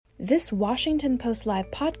This Washington Post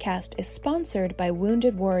Live podcast is sponsored by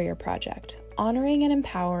Wounded Warrior Project, honoring and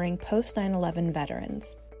empowering post 9/11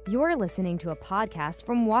 veterans. You're listening to a podcast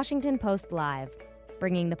from Washington Post Live,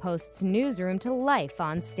 bringing the Post's newsroom to life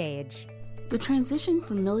on stage. The transition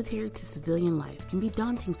from military to civilian life can be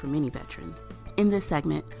daunting for many veterans. In this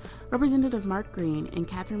segment, Representative Mark Green and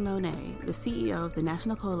Kathryn Monet, the CEO of the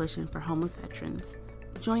National Coalition for Homeless Veterans,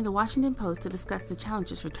 joined the Washington Post to discuss the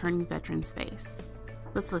challenges returning veterans face.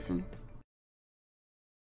 Let's listen.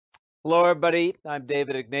 Hello, everybody. I'm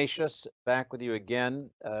David Ignatius, back with you again.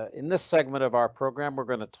 In this segment of our program, we're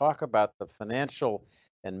going to talk about the financial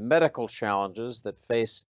and medical challenges that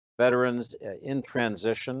face veterans in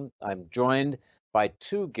transition. I'm joined by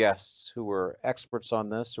two guests who are experts on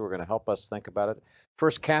this, who are going to help us think about it.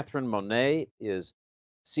 First, Kathryn Monet is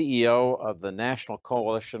CEO of the National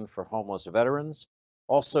Coalition for Homeless Veterans.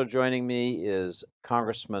 Also joining me is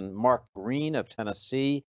Congressman Mark Green of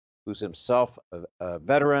Tennessee, who's himself a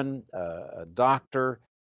veteran, a doctor,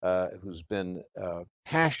 who's been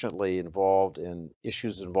passionately involved in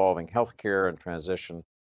issues involving healthcare and transition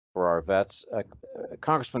for our vets.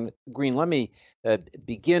 Congressman Green, let me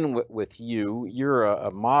begin with you. You're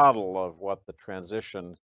a model of what the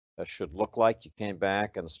transition should look like. You came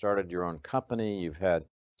back and started your own company. You've had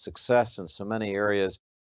success in so many areas.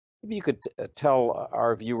 Maybe you could tell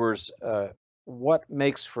our viewers what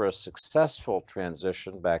makes for a successful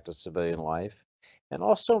transition back to civilian life. And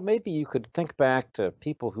also maybe you could think back to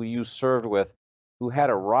people who you served with who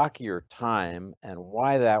had a rockier time and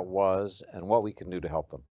why that was and what we can do to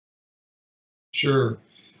help them. Sure.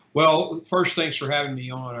 Well, first, thanks for having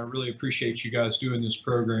me on. I really appreciate you guys doing this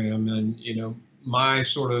program. And, my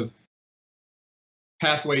sort of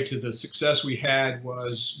pathway to the success we had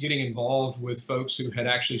was getting involved with folks who had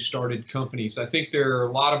actually started companies. I think there are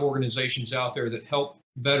a lot of organizations out there that help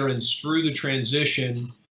veterans through the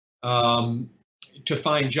transition to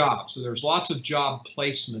find jobs. So there's lots of job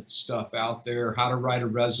placement stuff out there, how to write a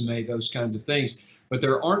resume, those kinds of things. But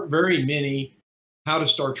there aren't very many how to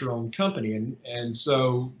start your own company. And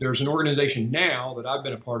so there's an organization now that I've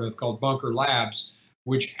been a part of called Bunker Labs,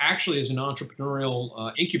 which actually is an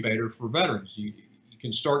entrepreneurial incubator for veterans. You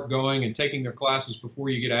can start going and taking their classes before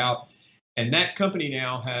you get out. And that company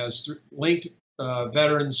now has linked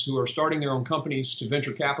veterans who are starting their own companies to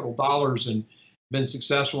venture capital dollars and been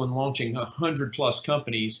successful in launching 100+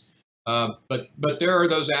 companies. But there are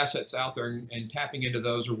those assets out there, and tapping into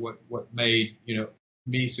those are what made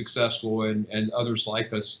me successful and others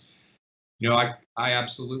like us. I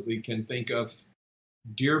absolutely can think of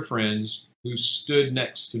dear friends who stood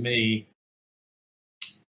next to me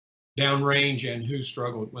downrange and who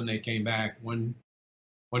struggled when they came back. One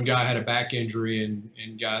guy had a back injury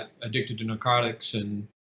and got addicted to narcotics and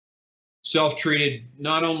self-treated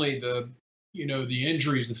not only the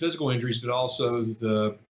injuries, the physical injuries, but also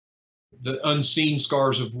the unseen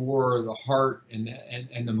scars of war, the heart and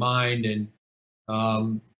the mind,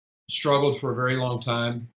 and struggled for a very long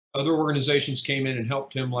time. Other organizations came in and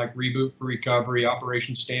helped him, like Reboot for Recovery,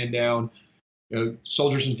 Operation Stand Down,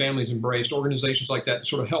 Soldiers and Families Embraced, organizations like that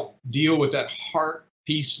sort of help deal with that heart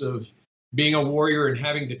piece of being a warrior and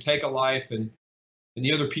having to take a life, and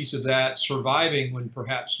the other piece of that, surviving when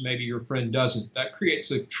perhaps maybe your friend doesn't. That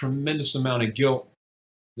creates a tremendous amount of guilt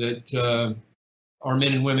that our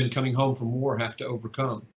men and women coming home from war have to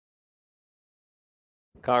overcome.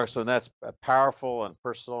 Congressman, that's powerful and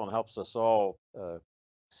personal and helps us all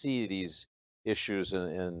see these issues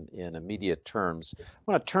in immediate terms. I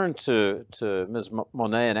want to turn to Ms.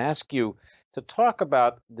 Monet and ask you to talk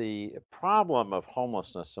about the problem of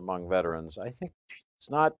homelessness among veterans. I think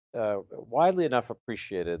it's not widely enough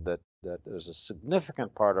appreciated that there's a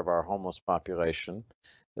significant part of our homeless population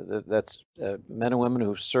that's men and women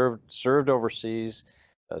who've served overseas,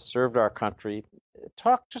 served our country.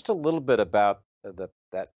 Talk just a little bit about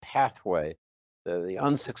that pathway, the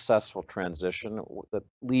unsuccessful transition that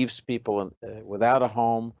leaves people without a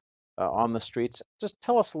home, on the streets. Just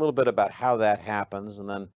tell us a little bit about how that happens and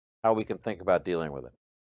then how we can think about dealing with it.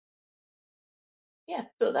 Yeah,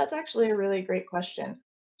 so that's actually a really great question.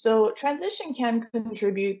 So transition can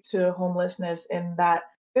contribute to homelessness in that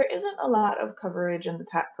there isn't a lot of coverage in the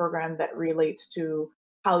TAP program that relates to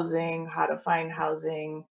housing, how to find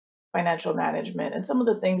housing, financial management, and some of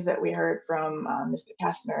the things that we heard from Mr.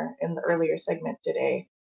 Kastner in the earlier segment today.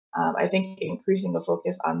 I think increasing the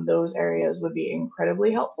focus on those areas would be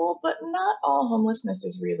incredibly helpful, but not all homelessness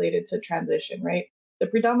is related to transition, right? The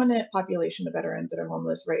predominant population of veterans that are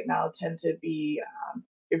homeless right now tend to be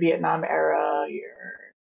your Vietnam era,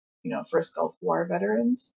 your first Gulf War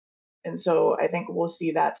veterans. And so I think we'll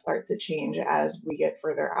see that start to change as we get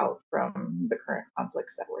further out from the current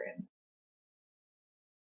conflicts that we're in.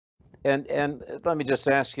 And let me just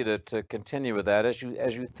ask you to continue with that as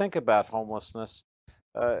you think about homelessness.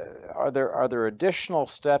 Are there additional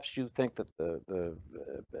steps you think that the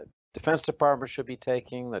Defense Department should be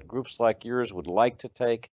taking, that groups like yours would like to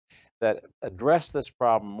take, that address this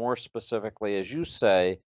problem more specifically, as you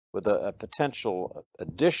say, with a potential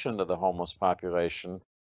addition to the homeless population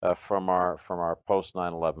from our post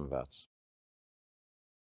 9/11 vets?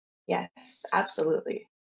 Yes, absolutely.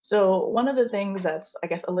 So one of the things that's, I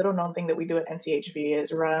guess, a little known thing that we do at NCHV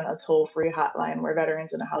is run a toll-free hotline where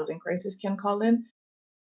veterans in a housing crisis can call in.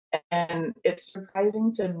 And it's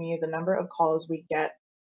surprising to me the number of calls we get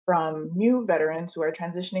from new veterans who are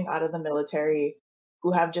transitioning out of the military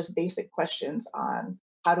who have just basic questions on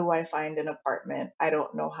how do I find an apartment? I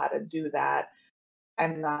don't know how to do that.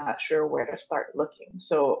 I'm not sure where to start looking.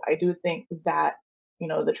 So I do think that,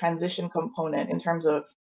 the transition component in terms of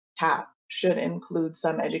TAP should include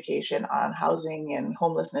some education on housing and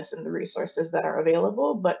homelessness and the resources that are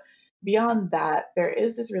available. But beyond that, there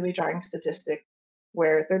is this really jarring statistic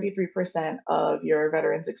where 33% of your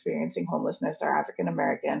veterans experiencing homelessness are African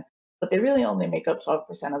American, but they really only make up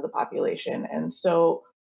 12% of the population. And so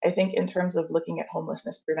I think in terms of looking at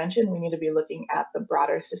homelessness prevention, we need to be looking at the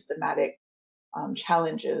broader systematic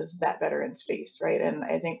challenges that veterans face, right? And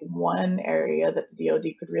I think one area that the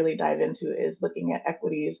DoD could really dive into is looking at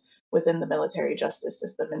equities within the military justice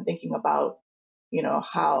system and thinking about,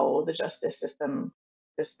 how the justice system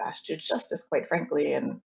dispatches justice, quite frankly,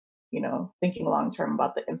 and thinking long term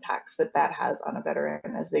about the impacts that that has on a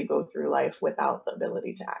veteran as they go through life without the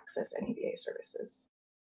ability to access any VA services.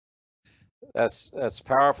 That's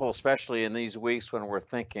powerful, especially in these weeks when we're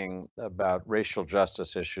thinking about racial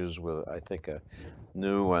justice issues with, I think, a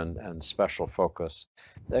new and special focus.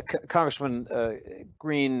 Congressman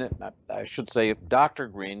Green, I should say Dr.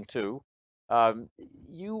 Green too.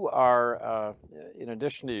 You are, in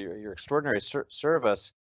addition to your extraordinary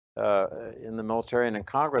service in the military and in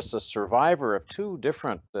Congress, a survivor of two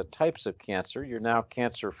different types of cancer. You're now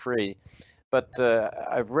cancer-free. But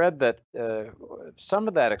I've read that some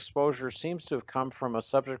of that exposure seems to have come from a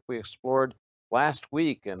subject we explored last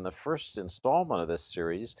week in the first installment of this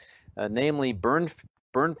series, namely burn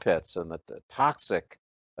pits and the toxic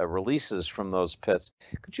releases from those pits.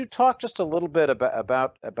 Could you talk just a little bit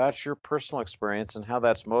about your personal experience and how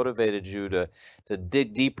that's motivated you to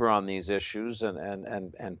dig deeper on these issues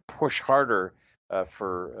and push harder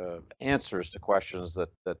for answers to questions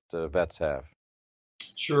that vets have?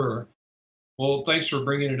 Sure. Well, thanks for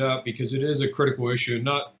bringing it up because it is a critical issue,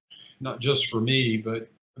 not just for me, but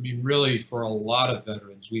I mean, really for a lot of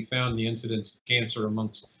veterans. We found the incidence of cancer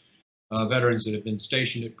amongst veterans that have been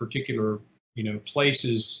stationed at particular,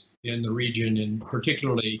 places in the region, and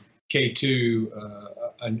particularly K2,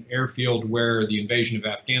 an airfield where the invasion of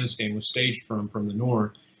Afghanistan was staged from the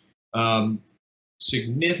north.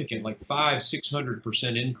 Significant, like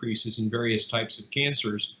 500-600% increases in various types of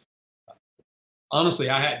cancers. Honestly,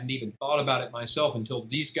 I hadn't even thought about it myself until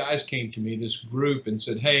these guys came to me, this group, and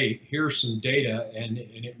said, "Hey, here's some data," and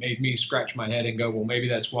it made me scratch my head and go, "Well, maybe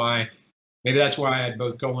that's why I had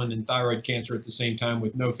both colon and thyroid cancer at the same time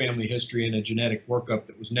with no family history and a genetic workup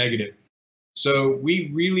that was negative." So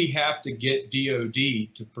we really have to get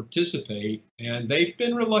DoD to participate, and they've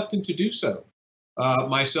been reluctant to do so.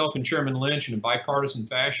 Myself and Chairman Lynch, in a bipartisan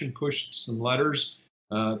fashion, pushed some letters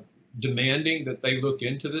demanding that they look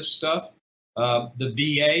into this stuff. The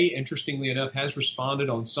VA, interestingly enough, has responded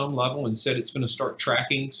on some level and said it's going to start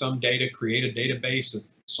tracking some data, create a database of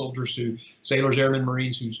sailors, airmen,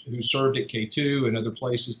 Marines who served at K2 and other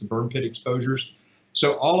places, the burn pit exposures.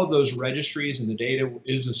 So all of those registries and the data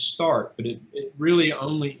is a start, but it really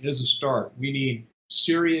only is a start. We need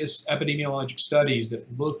serious epidemiologic studies that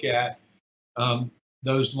look at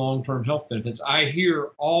those long-term health benefits. I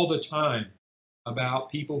hear all the time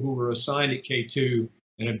about people who were assigned at K2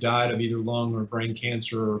 and have died of either lung or brain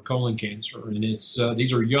cancer or colon cancer. And it's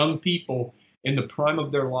these are young people in the prime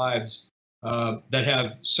of their lives that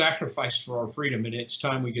have sacrificed for our freedom, and it's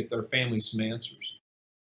time we get their families some answers.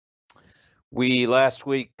 We last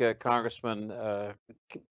week, Congressman,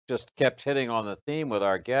 just kept hitting on the theme with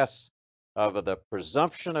our guests of the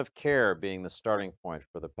presumption of care being the starting point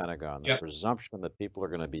for the Pentagon, the Yep. presumption that people are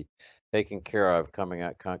going to be taken care of coming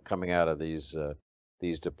out of these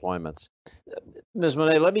deployments. Ms.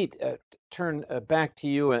 Monet, let me turn back to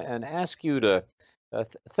you and ask you to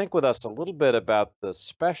think with us a little bit about the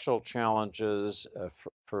special challenges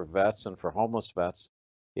for vets and for homeless vets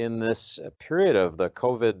in this period of the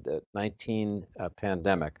COVID-19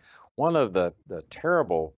 pandemic. one of the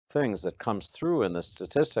terrible things that comes through in the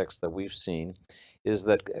statistics that we've seen is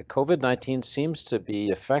that COVID-19 seems to be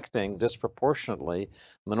affecting disproportionately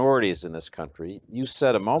minorities in this country. You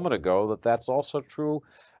said a moment ago that that's also true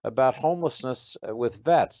about homelessness with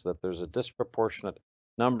vets, that there's a disproportionate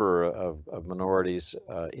number of minorities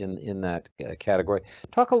in that category.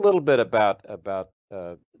 Talk a little bit about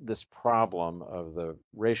this problem of the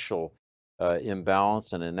racial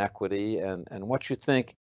imbalance and inequity, and what you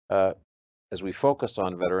think, as we focus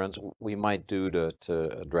on veterans, we might do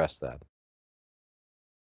to address that.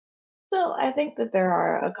 So I think that there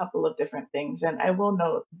are a couple of different things, and I will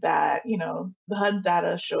note that, the HUD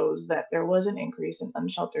data shows that there was an increase in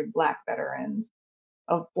unsheltered Black veterans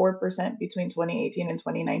of 4% between 2018 and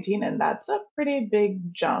 2019, and that's a pretty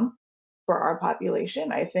big jump for our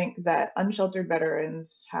population. I think that unsheltered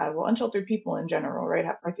veterans unsheltered people in general, right,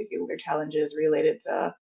 have particular challenges related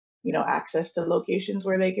to, access to locations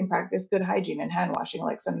where they can practice good hygiene and hand washing,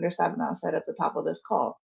 like Senator Stabenow said at the top of this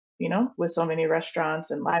call. With so many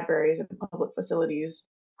restaurants and libraries and public facilities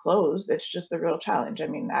closed, it's just a real challenge. I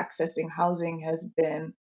mean, accessing housing has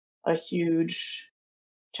been a huge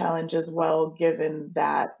challenge as well, given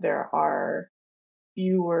that there are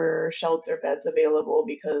fewer shelter beds available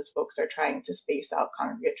because folks are trying to space out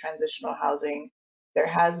congregate transitional housing. There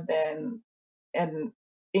has been an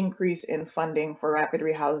increase in funding for rapid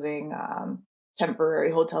rehousing,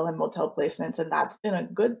 temporary hotel and motel placements, and that's been a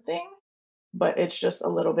good thing, but it's just a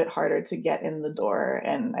little bit harder to get in the door.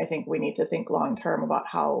 And I think we need to think long term about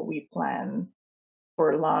how we plan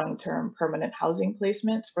for long term permanent housing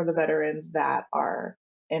placements for the veterans that are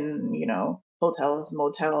in, hotels,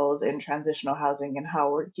 motels, in transitional housing, and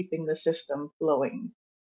how we're keeping the system flowing.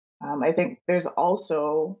 I think there's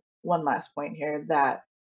also one last point here that,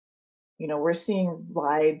 we're seeing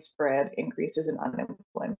widespread increases in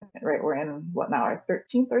unemployment, right? We're in what now, our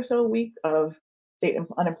 13th or so week of state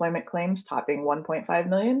unemployment claims topping 1.5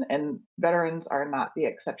 million, and veterans are not the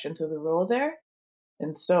exception to the rule there.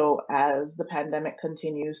 And so as the pandemic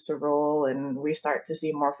continues to roll and we start to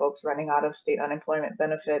see more folks running out of state unemployment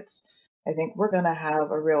benefits, I think we're going to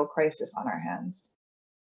have a real crisis on our hands.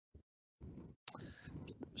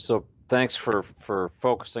 So thanks for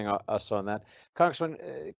focusing us on that. Congressman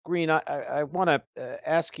Green, I want to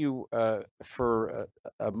ask you for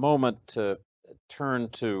a moment to turn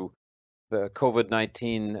to the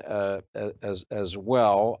COVID-19 as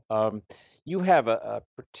well. You have a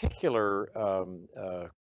particular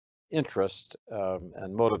interest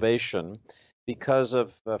and motivation because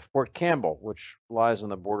of Fort Campbell, which lies on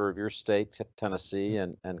the border of your state, Tennessee,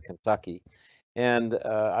 and Kentucky. And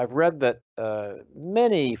I've read that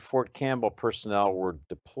many Fort Campbell personnel were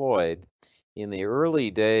deployed in the early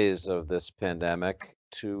days of this pandemic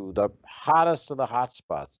to the hottest of the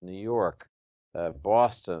hotspots, New York,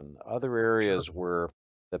 Boston, other areas where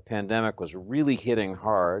the pandemic was really hitting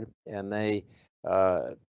hard, and they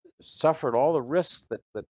suffered all the risks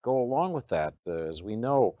that go along with that. As we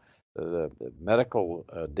know, the medical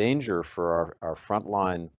danger for our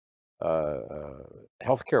frontline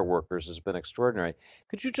healthcare workers has been extraordinary.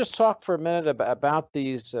 Could you just talk for a minute about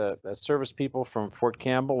these service people from Fort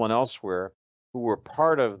Campbell and elsewhere who were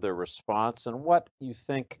part of the response, and what you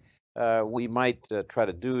think we might try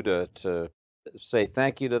to do to say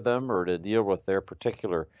thank you to them or to deal with their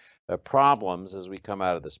particular problems as we come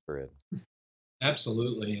out of this period?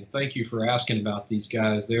 Absolutely, and thank you for asking about these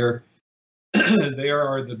guys. They are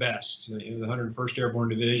the best. The 101st Airborne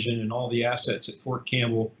Division and all the assets at Fort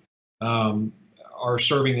Campbell are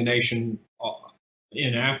serving the nation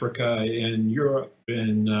in Africa, in Europe,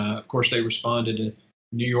 and of course they responded to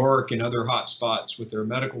New York and other hot spots with their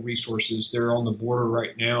medical resources. They're on the border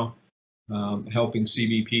right now, helping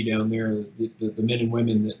CBP down there. The men and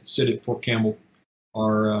women that sit at Fort Campbell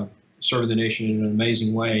are serving the nation in an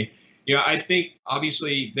amazing way. I think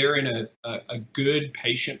obviously they're in a good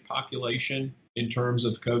patient population in terms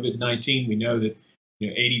of COVID-19. We know that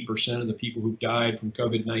 80% of the people who've died from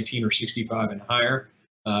COVID-19 are 65 and higher.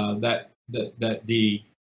 That the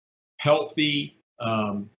healthy,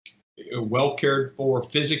 well cared for,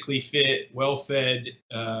 physically fit, well-fed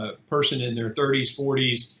person in their 30s,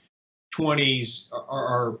 40s, 20s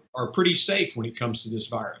are pretty safe when it comes to this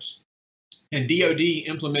virus. And DOD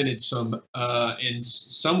implemented some, and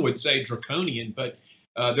some would say draconian, but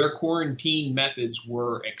their quarantine methods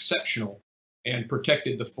were exceptional and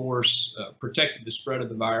protected the force, protected the spread of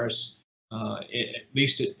the virus, at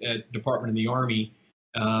least at Department of the Army.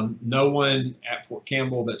 No one at Fort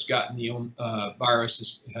Campbell that's gotten the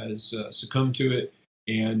virus has succumbed to it,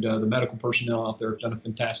 and the medical personnel out there have done a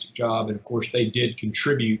fantastic job. And of course, they did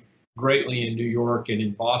contribute greatly in New York and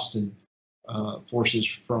in Boston forces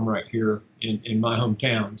from right here in my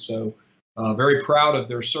hometown. So very proud of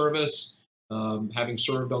their service. Having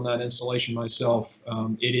served on that installation myself,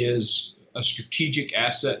 it is a strategic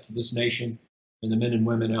asset to this nation, and the men and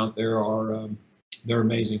women out there are they're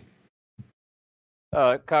amazing.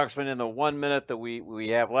 Congressman, in the 1 minute that we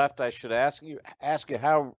have left, I should ask you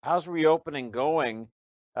how's reopening going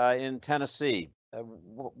in Tennessee?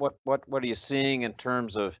 What are you seeing in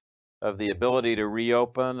terms of the ability to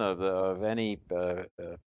reopen, of any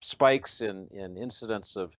spikes in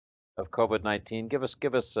incidents of COVID-19?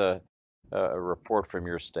 Give us a report from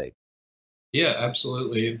your state. Yeah,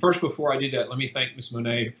 absolutely. And first, before I do that, let me thank Ms.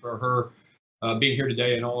 Monet for her being here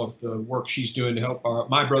today and all of the work she's doing to help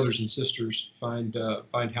my brothers and sisters find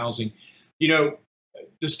housing. You know,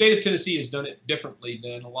 the state of Tennessee has done it differently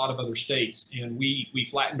than a lot of other states, and we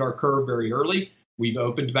flattened our curve very early. We've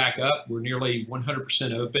opened back up. We're nearly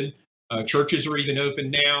 100% open. Churches are even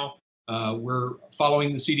open now. We're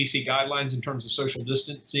following the CDC guidelines in terms of social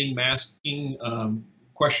distancing, masking,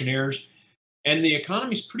 questionnaires. And the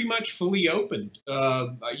economy's pretty much fully opened.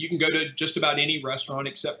 You can go to just about any restaurant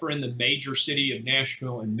except for in the major city of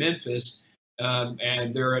Nashville and Memphis,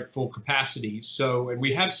 and they're at full capacity. So, and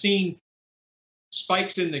we have seen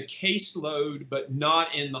spikes in the caseload, but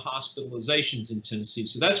not in the hospitalizations in Tennessee.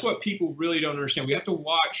 So that's what people really don't understand. We have to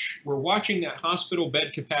watch. We're watching that hospital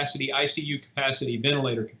bed capacity, ICU capacity,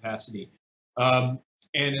 ventilator capacity.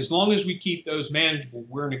 And as long as we keep those manageable,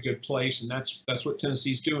 we're in a good place, and that's what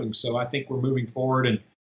Tennessee's doing. So I think we're moving forward. And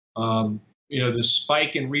the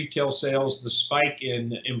spike in retail sales, the spike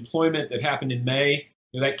in employment that happened in May,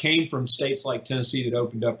 that came from states like Tennessee that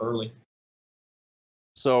opened up early.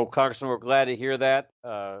 So, Congressman, we're glad to hear that.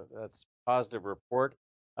 That's a positive report.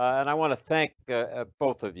 And I want to thank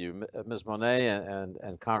both of you, Ms. Monet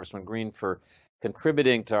and Congressman Green, for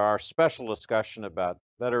contributing to our special discussion about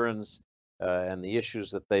veterans and the issues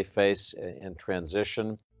that they face in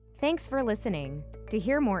transition. Thanks for listening. To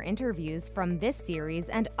hear more interviews from this series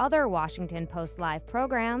and other Washington Post Live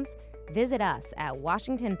programs, visit us at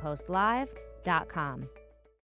WashingtonPostLive.com.